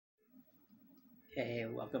Hey,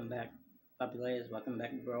 welcome back, Populays. Welcome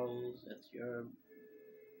back, bros. It's your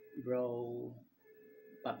bro,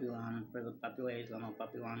 Populon. For the Populays, I'm a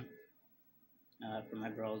Populon. For my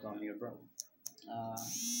bros, I'm your bro. Uh,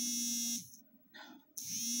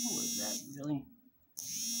 what was that? Really?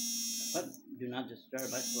 What? Do not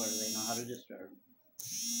disturb. I swear they know how to disturb.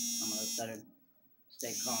 I'm gonna try to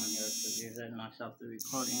stay calm here because usually it knocks out the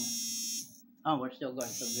recording. Oh, we're still going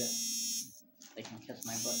so good. They can kiss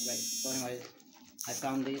my butt, right? So, anyways, I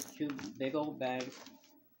found these two big old bags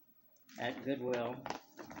at Goodwill.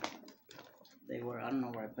 They were, I don't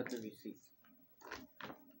know where I put the receipts.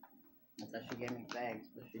 I thought she gave me bags,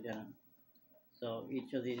 but she didn't. So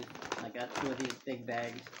each of these, I got two of these big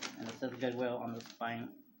bags, and it says Goodwill on the spine.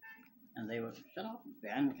 And they were, shut up,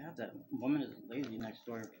 man. God, that woman is lazy next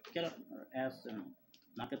door. Get up her ass and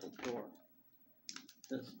knock at the door.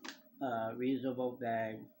 This reusable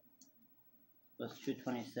bag was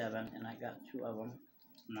 227, and I got two of them.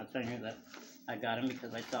 I'm not telling you that I got them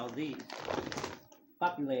because I saw these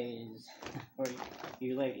populays for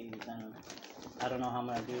you ladies, and I don't know how I'm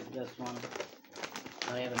gonna do this one.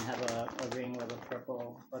 I even have a ring with a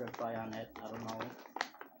purple butterfly on it. I don't know.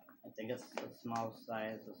 I think it's a small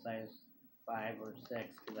size, a size 5 or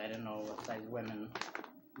 6, because I didn't know what size women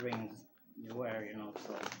rings you wear,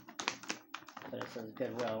 so. But it says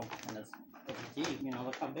Goodwill, and it's deep,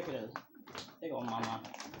 look how big it is. Big old mama.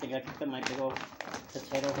 Think I can fit my big old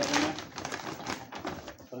potato head in there?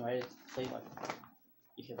 Anyways, see what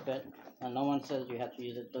you can fit. And no one says you have to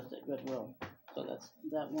use it just at Goodwill. So that's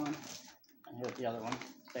that one. And here's the other one,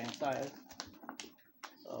 same size.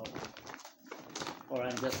 So, or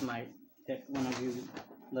I just might pick one of you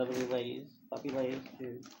lovely ladies, puppy ladies,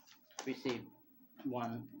 to receive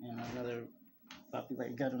one, and another puppy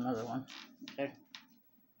lady get another one. Okay.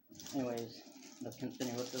 Anyways, let's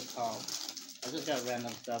continue with this haul. I just got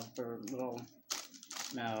random stuff for little.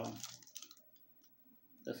 Now,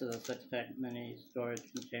 this is a 6-pack mini storage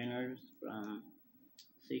containers from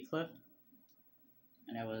Seacliff,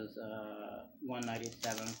 and it was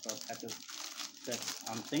 $197 for a pack of 6.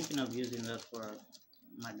 I'm thinking of using this for,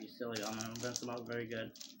 might be silly, I'm gonna rinse them out very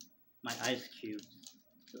good. My ice cubes,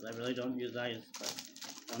 because I really don't use ice, but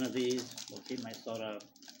one of these will keep my soda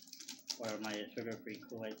or my sugar-free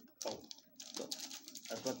Kool-Aid cold. So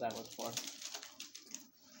that's what that was for.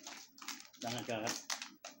 Then I got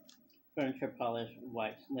furniture polish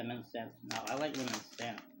wipes, lemon scent. Now I like lemon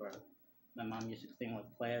scent. For my mom used to clean with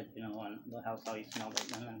pledge, on the house how you smell like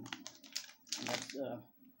lemon. And that's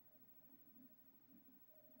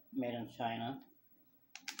made in China.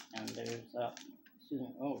 And there's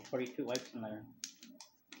 42 wipes in there.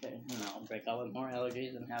 Okay, and I'll break out with more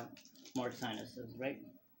allergies and have more sinuses, right?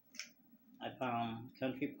 I found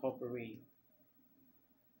Country Potpourri.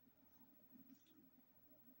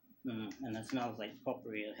 And it smells like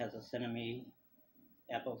potpourri. It has a cinnamon,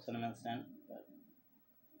 apple cinnamon scent, but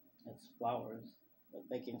it's flowers with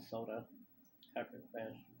baking soda, carpet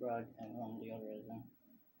fresh, rug, and room deodorizing.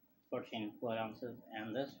 14 fluid ounces,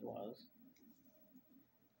 and this was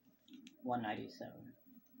 $197.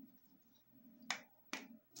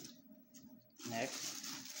 Next,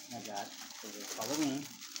 I got, this is Halloween.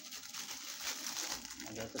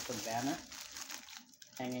 I guess it's a banner,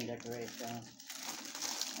 hanging decoration,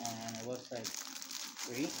 and it looks like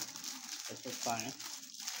free, which is fine.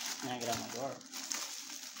 Hang it on my door.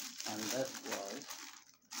 And this was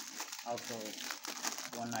also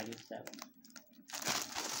 $197.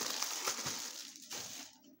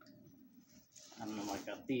 I don't know, I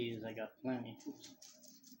got these, I got plenty.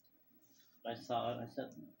 I saw it, I said,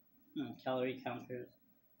 calorie counters,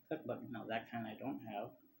 cookbook. No, that kind I don't have.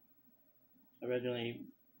 Originally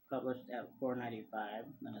published at $4.95,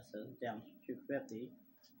 then it says down to $2.50,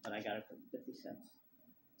 but I got it for 50 cents.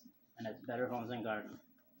 And it's Better Homes and Garden.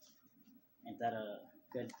 Ain't that a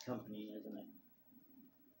good company, isn't it?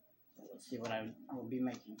 So let's see what I will be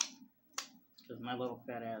making. Because my little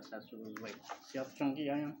fat ass has to lose weight. See how chunky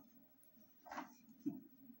I am?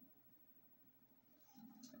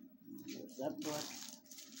 There's that book.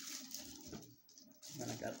 Then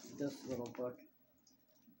I got this little book.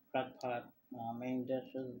 Crockpot main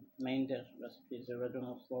dish recipes,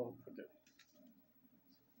 original slow cooker.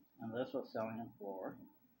 And this was selling for,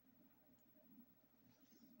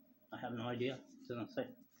 I have no idea. It doesn't say.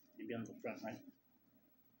 Maybe on the front, right?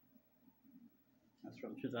 That's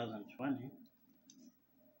from 2020.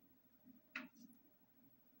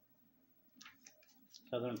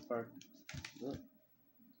 Southern pork. Ugh.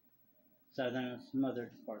 Southern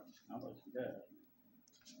smothered pork. That looks good.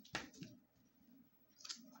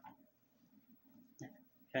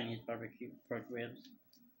 Chinese barbecue pork ribs.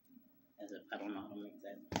 As if I don't know how to make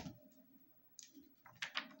that.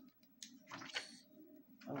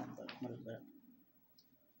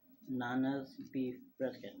 Nana's beef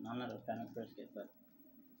brisket. No, I'm not a fan of brisket, but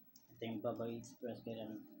I think Bubba eats brisket,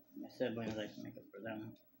 and my siblings like to make it for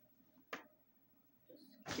them. Just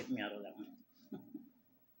get me out of that one.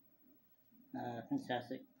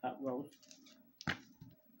 Fantastic pot roast. So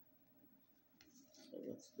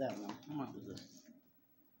what's that one? How much is this?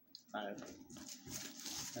 5.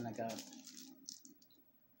 Then I got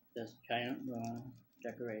this giant room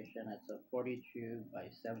decoration. It's a 42 by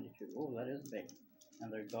 72. Oh, that is big.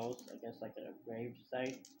 And there goes, I guess, like a grave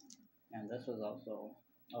site. And this was also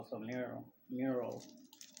mural,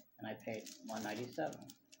 and I paid $197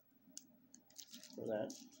 for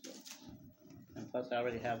that. So, and plus, I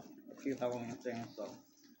already have a few Halloween things, so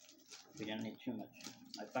we didn't need too much.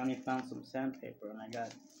 I finally found some sandpaper, and I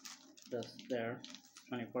got this there,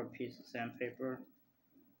 24 piece of sandpaper,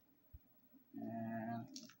 and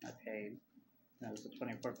I paid. That was a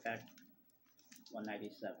 24 pack,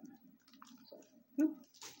 $197. So, whew,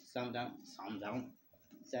 sand down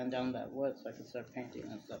that wood so I can start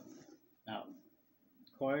painting and stuff. Now,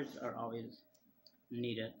 cords are always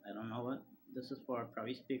needed. I don't know what this is for,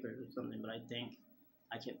 probably speakers or something, but I think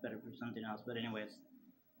I get better for something else. But anyways,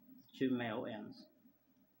 2 male ends.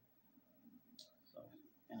 So,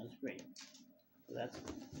 and it's great. So that's.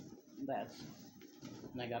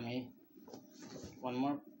 And I got me one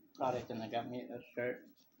more product, and I got me a shirt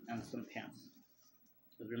and some pants.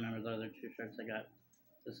 Because remember the other 2 shirts I got?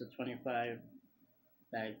 This is 25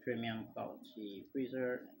 bag premium quality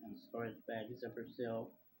freezer and storage bag zipper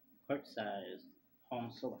seal, quart size,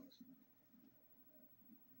 home select.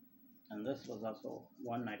 And this was also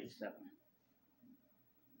 $197.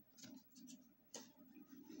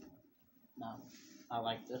 Now, I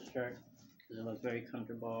like this shirt because it looks very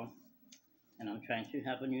comfortable, and I'm trying to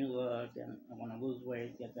have a new look, and I want to lose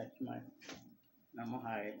weight, get back to my normal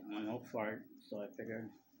height. I'm a no fart, so I figured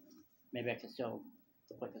maybe I could still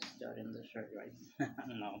look like a stud in this shirt, right?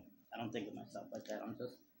 No, I don't think of myself like that. I'm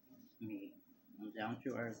just me. I'm down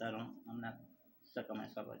to earth. I'm not stuck on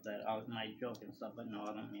myself like that. I might joke and stuff, but no,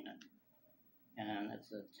 I don't mean it. And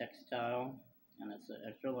it's a textile, and it's an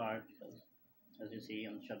extra large because, as you see,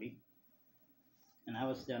 I'm chubby. And I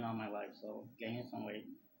was thin all my life, so gaining some weight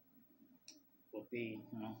will be,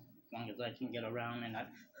 as long as I can get around and I'm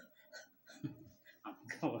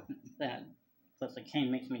going with that. Plus, the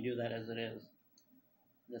cane makes me do that as it is.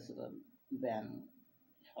 This is a Van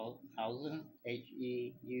Heusen,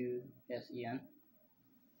 Heusen.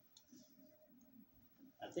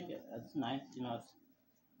 I think it's nice, it's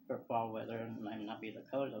for fall weather. It might not be the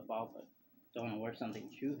color of fall, but don't want to wear something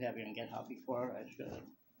too heavy and get hot before I should.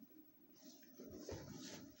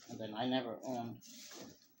 And then I never owned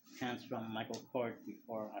pants from Michael Kors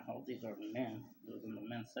before. I hope these are men. It was in the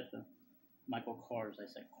men's section. Michael Kors, I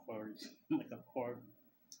said cords, like a cord.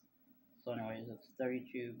 So anyways, it's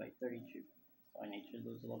 32 by 32. So I need to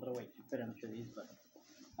lose a little bit of weight to fit into these, but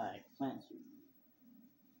I plan to.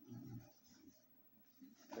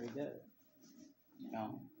 Pretty good.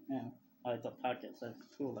 And I like the pockets. That's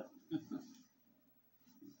cool.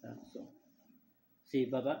 So, see,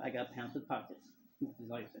 Bubba, I got pants with pockets. He's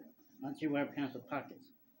like, why don't you wear pants with pockets?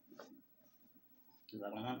 Because I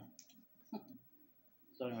don't want it.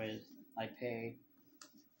 So anyways, I paid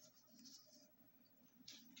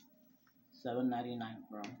 $7.99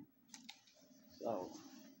 for them. So,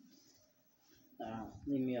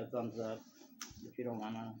 leave me a thumbs up if you don't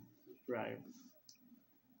want to subscribe.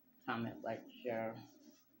 Comment, like, share,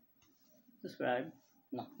 subscribe.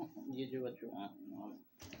 No, you do what you want. I'm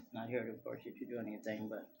not here to force you to do anything,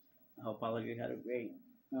 but I hope all of you had a great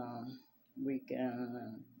weekend.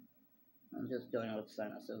 And I'm just dealing with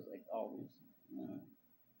sinuses like always.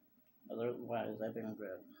 Otherwise, I've been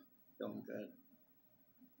good, feeling good.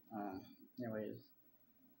 Anyways,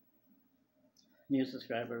 new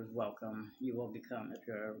subscribers, welcome. You will become, if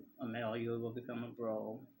you're a male, you will become a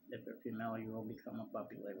bro. If you're female, you will become a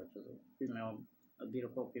puppy, which is a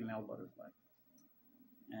beautiful female butterfly.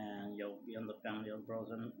 And you'll be in the family of bros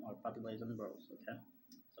or puppy and bros, okay?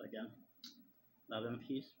 So again, love and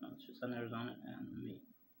peace from Tucson, Arizona, and me.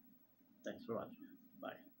 Thanks for watching.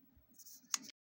 Bye.